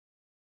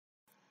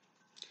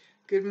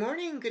Good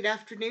morning, good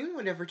afternoon,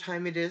 whatever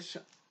time it is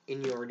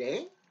in your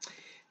day.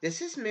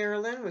 This is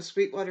Marilyn with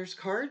Sweetwater's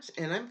Cards,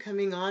 and I'm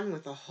coming on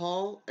with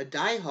a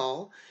die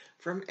haul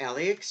from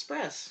ALLIE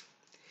EXPRESS.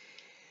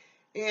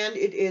 And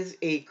it is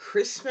a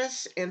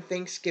Christmas and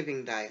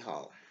Thanksgiving die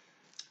haul.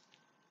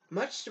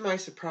 Much to my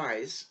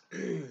surprise,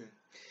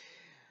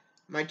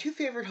 my two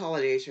favorite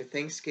holidays are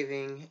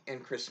Thanksgiving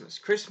and Christmas.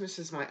 Christmas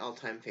is my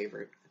all-time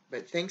favorite,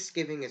 but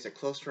Thanksgiving is a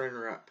close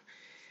runner-up.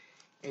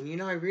 And you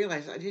know, I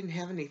realized I didn't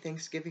have any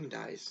Thanksgiving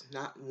dies.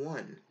 Not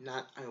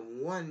a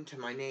one to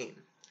my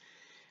name.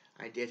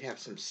 I did have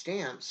some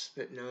stamps,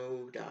 but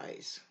no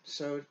dies.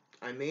 So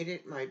I made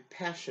it my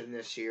passion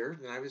this year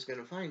that I was going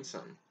to find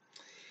some.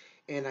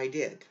 And I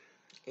did.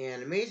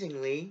 And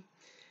amazingly,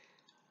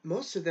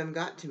 most of them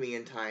got to me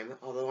in time,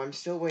 although I'm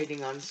still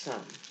waiting on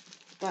some.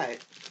 But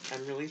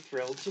I'm really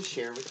thrilled to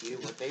share with you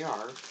what they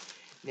are.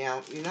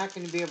 Now, you're not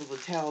going to be able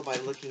to tell by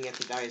looking at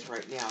the dies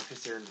right now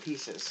because they're in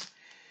pieces.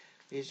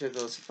 These are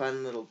those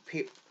fun little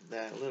you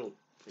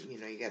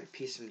got to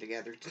piece them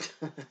together.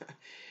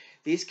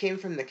 These came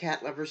from the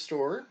CATLOVE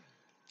STORE,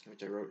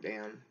 which I wrote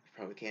down. You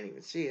probably can't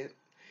even see it,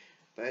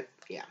 but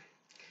yeah.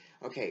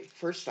 Okay,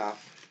 first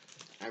off,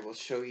 I will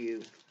show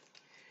you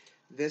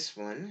this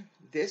one.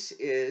 This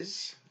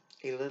is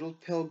a little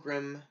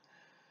pilgrim.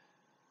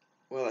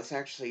 Well, it's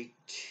actually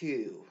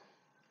two.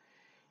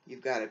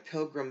 You've got a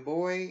pilgrim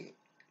boy,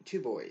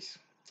 two boys.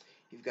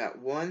 You've got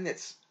one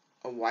that's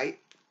a white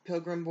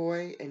pilgrim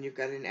boy, and you've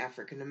got an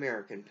African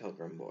American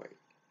pilgrim boy.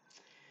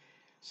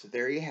 So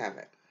there you have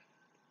it.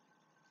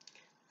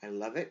 I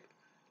love it,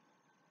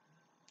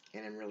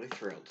 and I'm really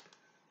thrilled.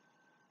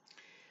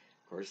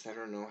 Of course, I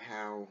don't know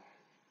how.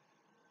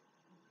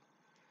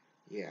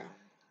 Yeah.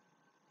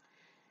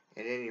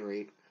 At any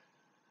rate,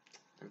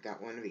 I've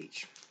got one of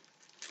each.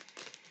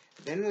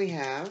 Then we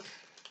have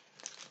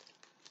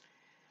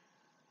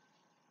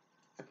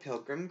a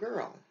pilgrim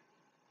girl.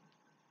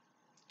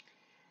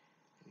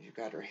 You've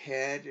got her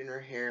head and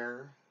her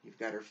hair. You've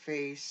got her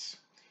face,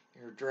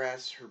 her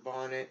dress, her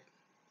bonnet.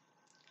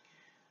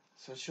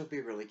 So she'll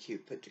be really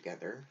cute put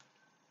together.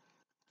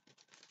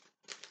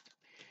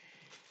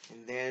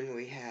 And then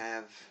we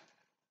have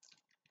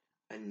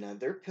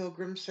another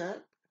pilgrim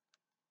set.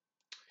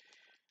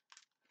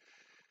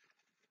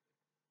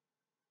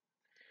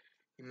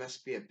 It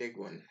must be a big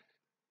one.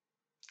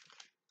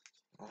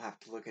 I'll have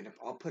to look at them.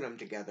 I'll put them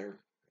together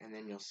and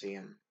then you'll see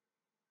them.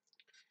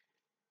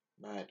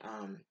 But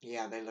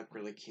yeah, they look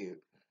really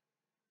cute.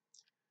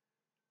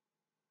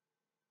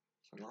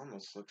 So it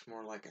almost looks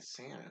more like a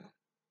Santa.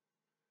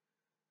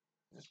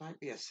 This might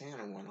be a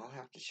Santa one. I'll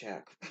have to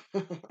check.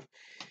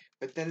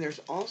 But then there's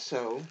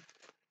also,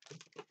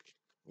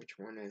 which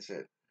one is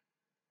it?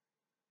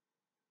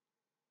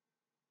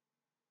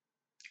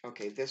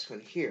 Okay, this one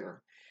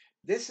here.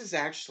 This is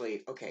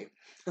actually, okay.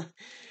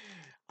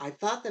 I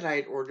thought that I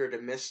had ordered a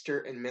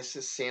Mr. and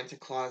Mrs. Santa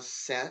Claus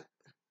set,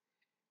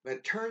 but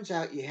it turns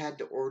out you had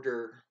to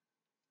order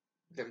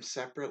them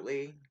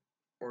separately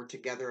or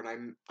together,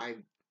 and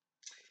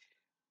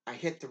I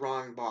hit the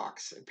wrong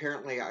box.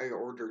 Apparently, I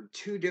ordered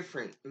two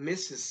different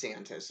Mrs.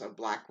 Santas, a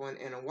black one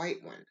and a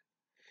white one.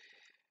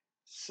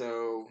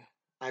 So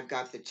I've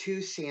got the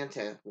two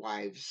Santa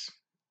wives,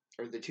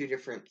 or the two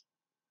different,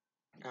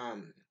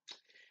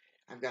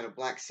 I've got a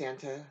black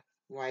Santa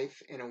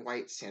wife and a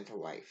white Santa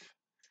wife.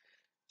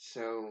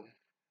 So,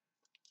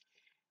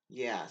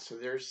 yeah, so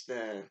there's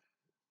the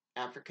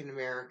African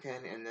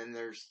American and then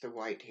there's the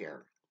white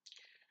hair.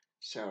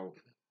 So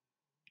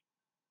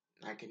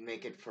I can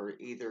make it for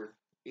either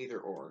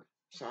or.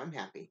 So I'm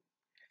happy.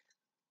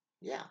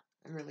 Yeah,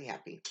 I'm really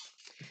happy.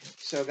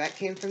 So that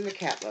came from the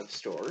CATLOVE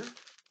store.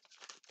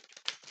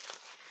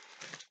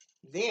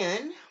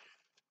 Then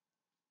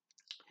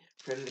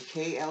from the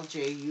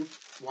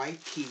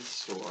KLJUYP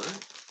store.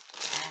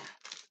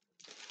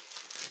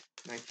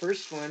 My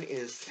first one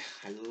is,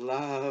 I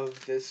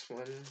love this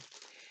one.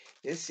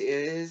 This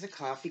is a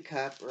coffee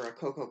cup or a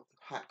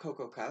hot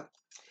cocoa cup.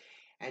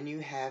 And you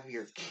have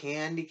your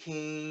candy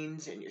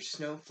canes and your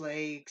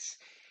snowflakes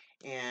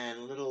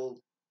and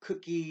little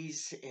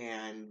cookies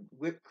and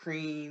whipped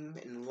cream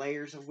and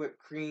layers of whipped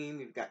cream.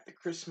 You've got the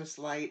Christmas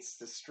lights,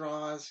 the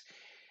straws,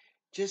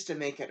 just to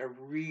make it a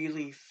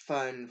really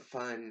fun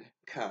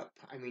cup.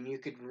 I mean, you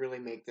could really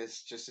make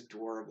this just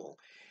adorable.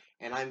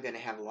 And I'm going to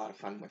have a lot of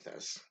fun with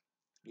this.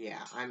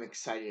 Yeah, I'm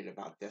excited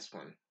about this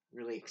one.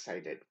 Really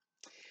excited.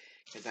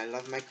 Because I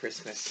love my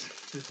Christmas.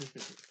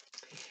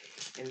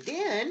 And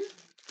then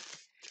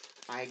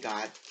I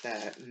got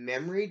the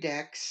Memory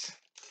Decks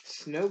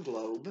Snow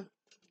Globe.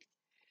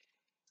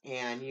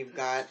 And you've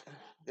got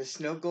the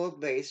Snow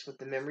Globe base with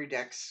the Memory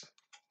Decks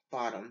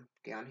bottom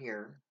down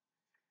here.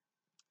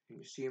 Can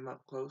you see them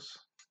up close?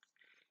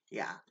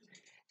 Yeah.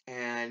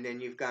 And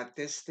then you've got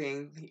this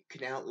thing you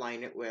can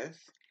outline it with.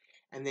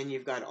 And then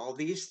you've got all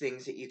these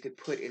things that you could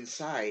put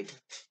inside.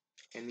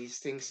 And these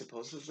things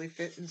supposedly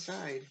fit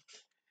inside.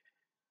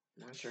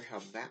 I'm not sure how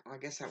that, I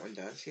guess that one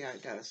does. Yeah,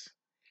 it does.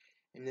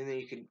 And then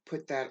you can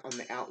put that on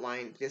the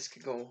outline. This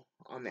could go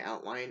on the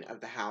outline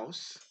of the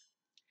house.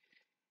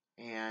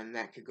 and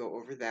that could go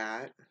over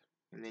that.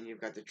 And then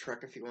you've got the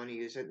truck if you want to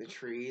use it, the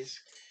trees.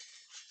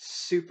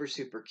 Super,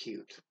 super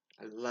cute.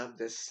 I love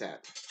this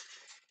set.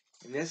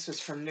 And this was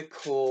from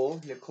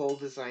Nicole. Nicole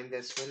designed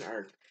this one,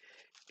 our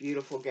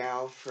beautiful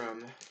gal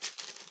from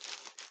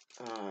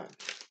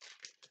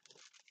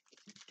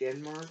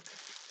Denmark.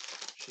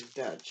 She's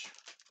Dutch.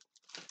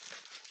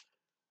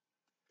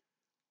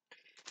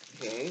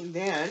 Okay,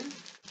 then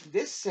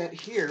this set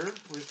here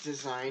was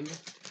designed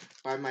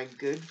by my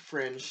good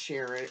friend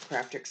Sharon at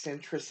Craft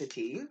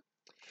Eccentricity.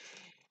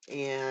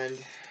 And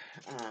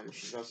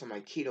she's also my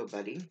keto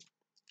buddy.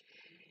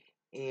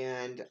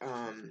 And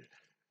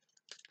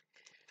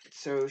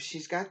so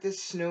she's got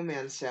this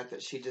snowman set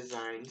that she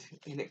designed,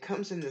 and it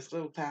comes in this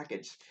little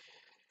package.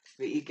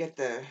 But you get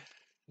the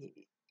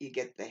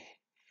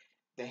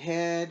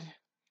head.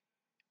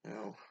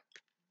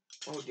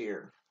 Oh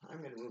dear,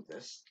 I'm gonna move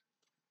this.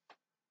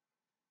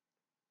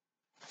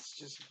 It's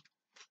just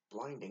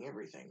blinding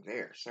everything.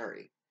 There,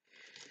 sorry.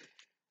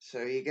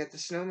 So you get the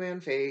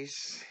snowman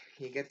face,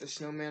 you get the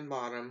snowman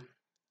bottom.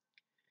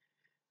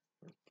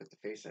 Put the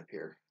face up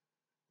here.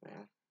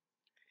 Well,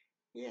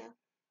 yeah.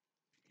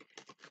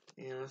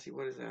 And let's see,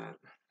 what is that?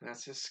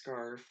 That's his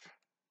scarf.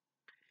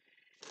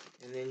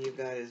 And then you've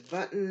got his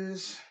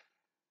buttons,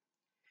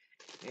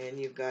 and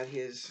you've got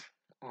his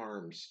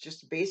arms.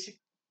 Just basic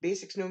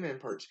snowman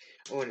parts.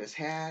 Oh, and his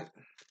hat.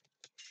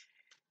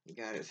 You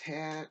got his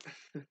hat.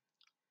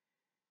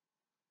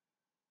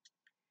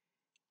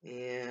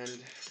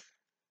 And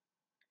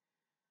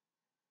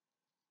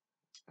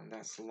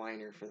that's the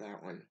liner for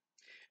that one.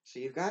 So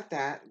you've got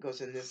that. It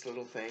goes in this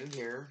little thing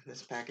here,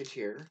 this package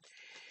here.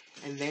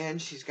 And then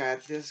she's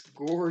got this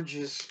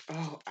gorgeous,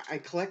 oh, I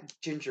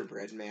collect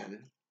gingerbread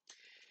men.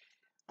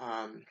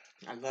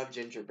 I love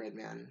gingerbread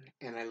men,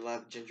 and I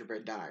love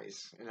gingerbread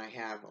dies, and I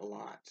have a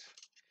lot.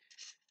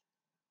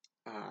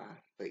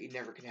 But you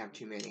never can have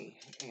too many.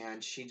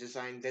 And she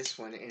designed this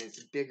one, and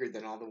it's bigger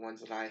than all the ones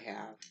that I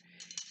have,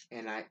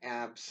 and I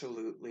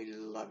absolutely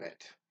love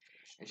it.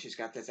 And she's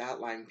got this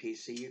outline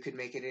piece, so you could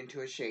make it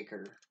into a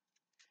shaker.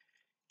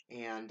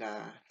 And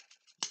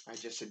I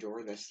just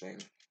adore this thing.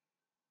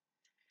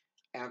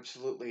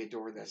 Absolutely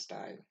adore this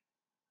die.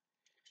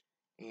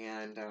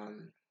 And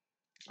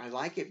I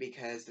like it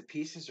because the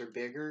pieces are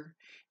bigger.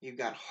 You've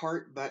got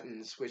heart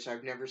buttons, which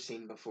I've never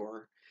seen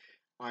before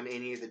on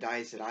any of the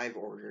dies that I've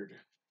ordered.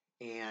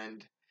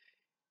 And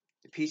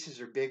the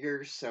pieces are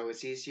bigger, so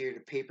it's easier to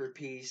paper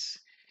piece,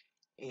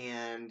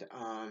 and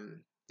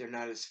they're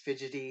not as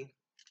fidgety,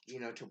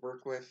 to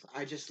work with.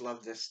 I just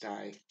love this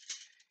die.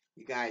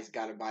 You guys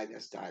got to buy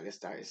this die. This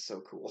die is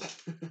so cool.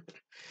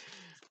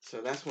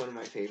 So that's one of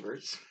my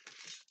favorites.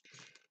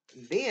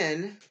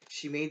 Then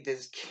she made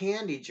this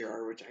candy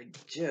jar, which I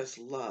just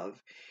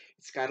love.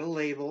 It's got a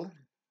label.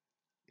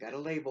 Got a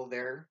label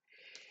there.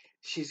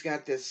 She's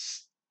got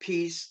this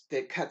piece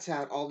that cuts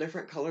out all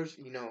different colors,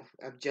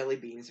 of jelly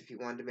beans if you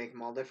wanted to make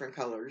them all different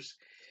colors.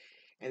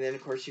 And then,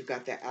 of course, you've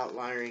got the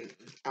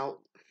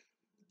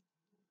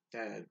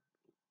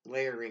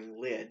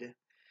layering lid.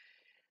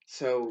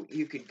 So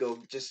you could go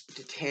just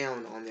to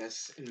town on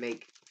this and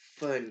make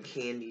fun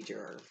candy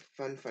jar.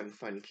 Fun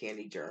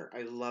candy jar.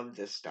 I love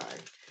this die.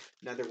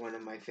 Another one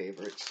of my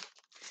favorites.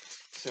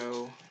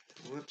 So,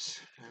 whoops,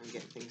 I'm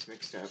getting things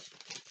mixed up.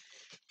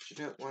 Which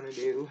I don't want to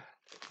do.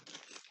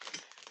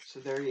 So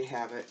there you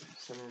have it.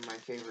 Some of my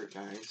favorite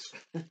dies.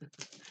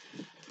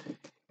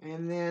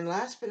 And then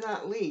last but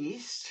not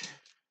least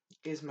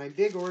is my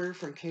big order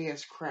from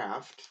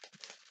KSCRAFT.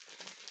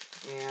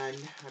 And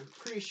I'm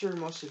pretty sure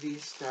most of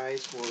these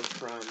dies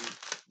were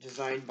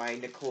designed by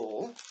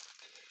Nicole.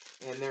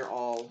 And they're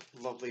all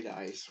lovely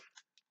dies.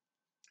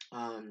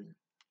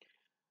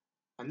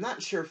 I'm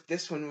not sure if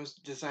this one was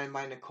designed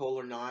by Nicole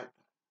or not,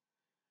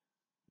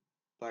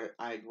 but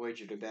I'd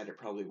wager to bet it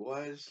probably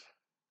was.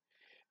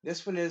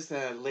 This one is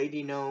the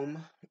Lady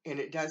Gnome, and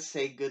it does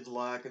say good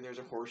luck, and there's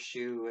a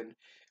horseshoe, and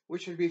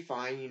which would be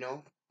fine,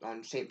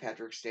 on St.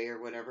 Patrick's Day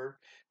or whatever.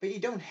 But you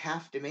don't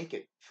have to make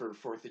it for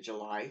 4th of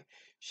July.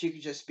 She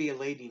could just be a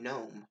Lady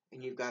Gnome,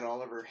 and you've got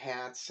all of her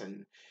hats,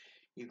 and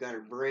you've got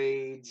her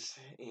braids,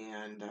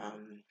 and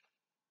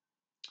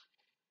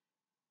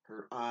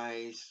her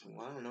eyes.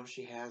 Well, I don't know if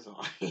she has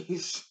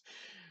eyes.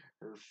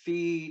 Her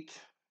feet.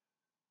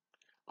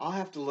 I'll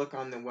have to look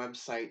on the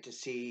website to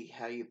see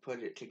how you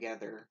put it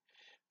together.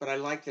 But I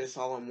like that it's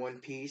all in one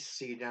piece,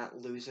 so you're not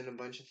losing a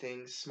bunch of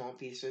things, small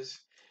pieces.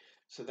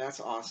 So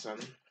that's awesome.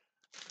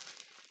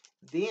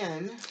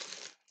 Then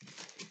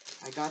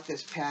I got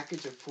this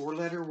package of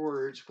 4-letter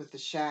words with the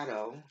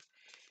shadow.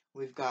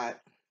 We've got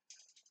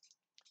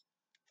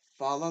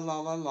fa la la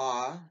la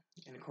la,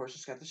 and of course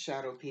it's got the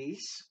shadow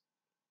piece.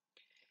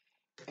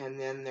 And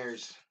then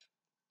there's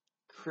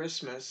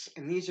Christmas,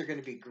 and these are going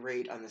to be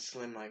great on the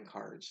slimline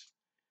cards.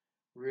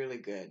 Really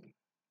good.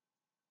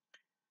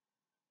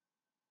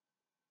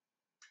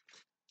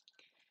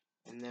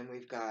 And then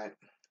we've got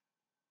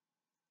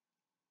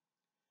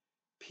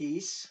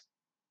peace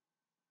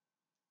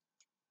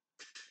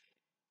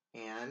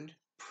and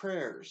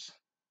prayers.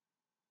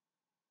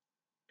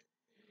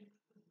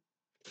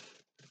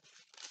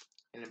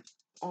 And I'm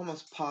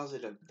almost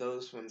positive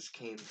those ones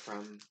came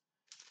from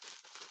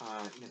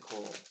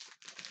Nicole.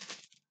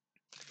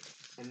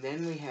 And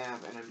then we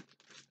have, and I'm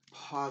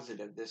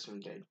positive this one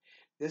did.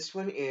 This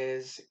one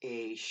is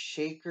a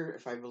shaker,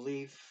 if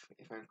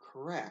I'm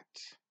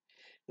correct.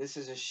 This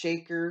is a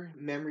shaker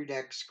Memory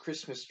Decks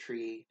Christmas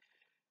tree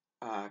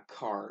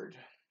card.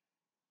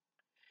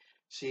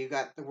 So you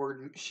got the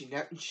word,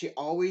 she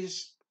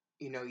always,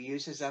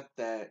 uses up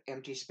the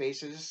empty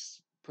spaces,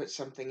 put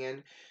something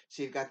in.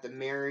 So you've got the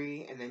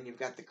Merry, and then you've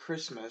got the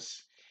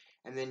Christmas,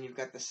 and then you've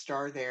got the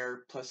star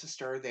there, plus a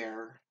star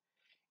there.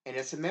 And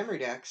it's a Memory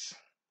Decks.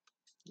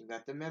 You've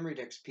got the Memory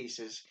Decks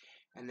pieces,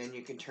 and then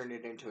you can turn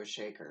it into a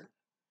shaker.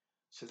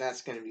 So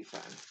that's going to be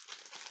fun.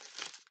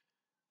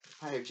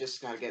 I've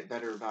just got to get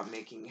better about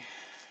making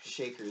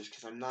shakers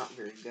because I'm not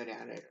very good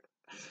at it.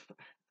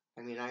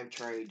 I mean, I've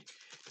tried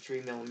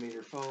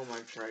 3mm foam,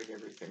 I've tried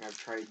everything. I've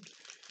tried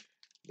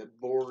the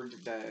board,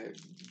 the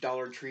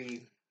Dollar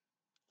Tree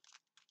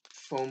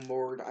foam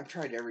board. I've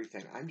tried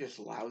everything. I'm just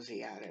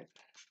lousy at it.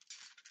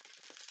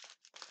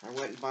 I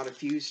went and bought a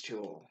fuse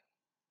tool,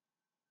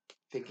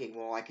 thinking,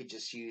 well, I could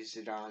just use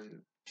it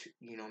on,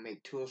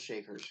 make tool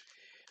shakers.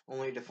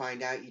 Only to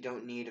find out you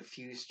don't need a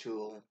fuse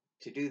tool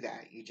to do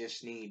that. You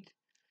just need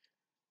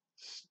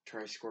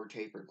tri-score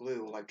tape or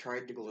glue. Well, I've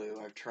tried the glue.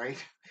 I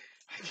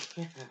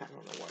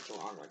don't know what's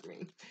wrong with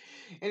me.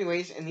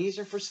 Anyways, and these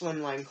are for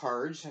slimline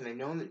cards, and I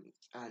know that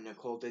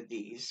Nicole did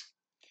these.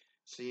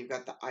 So you've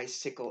got the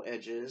icicle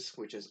edges,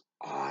 which is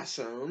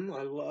awesome.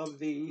 I love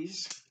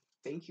these.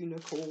 Thank you,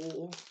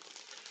 Nicole.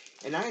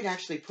 And I had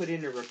actually put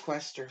in a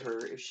request to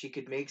her if she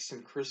could make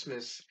some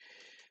Christmas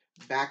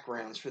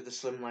backgrounds for the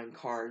slimline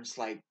cards,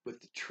 like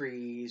with the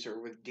trees or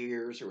with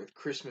deers or with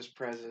Christmas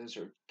presents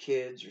or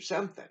kids or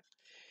something.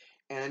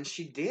 And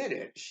she did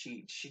it.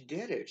 She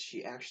did it.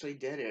 She actually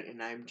did it.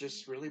 And I'm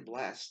just really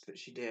blessed that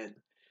she did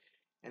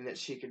and that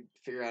she could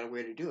figure out a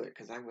way to do it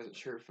because I wasn't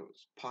sure if it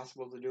was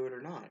possible to do it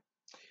or not.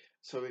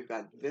 So we've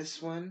got this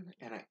one,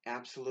 and I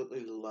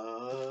absolutely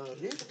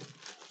love it.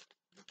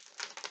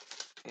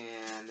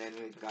 And then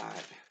we've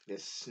got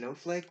this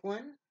snowflake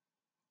one.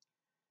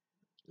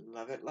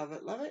 Love it, love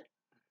it, love it.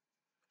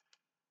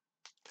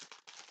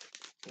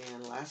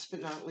 And last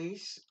but not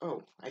least,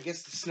 oh, I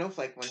guess the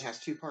snowflake one has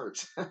two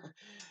parts.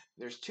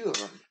 There's two of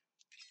them.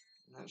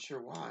 I'm not sure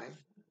why.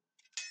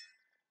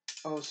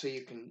 Oh, so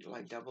you can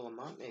like double them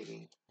up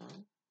maybe. Huh?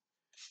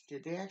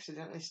 Did they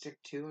accidentally stick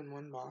two in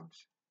one box?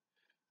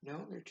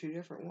 No, they're two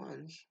different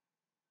ones.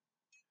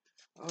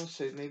 Oh,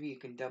 so maybe you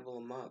can double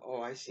them up.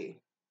 Oh, I see.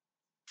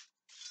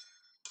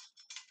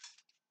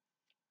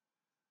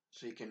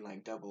 So you can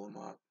like double them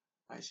up.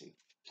 I see.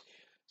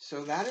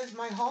 So that is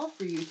my haul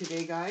for you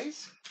today,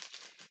 guys.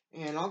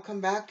 And I'll come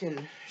back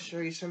and show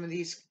you some of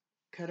these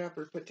cut up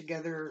or put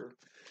together.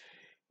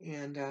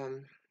 And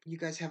you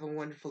guys have a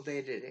wonderful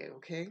day today,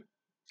 okay?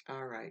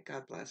 All right.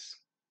 God bless.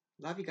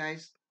 Love you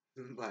guys.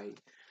 Bye.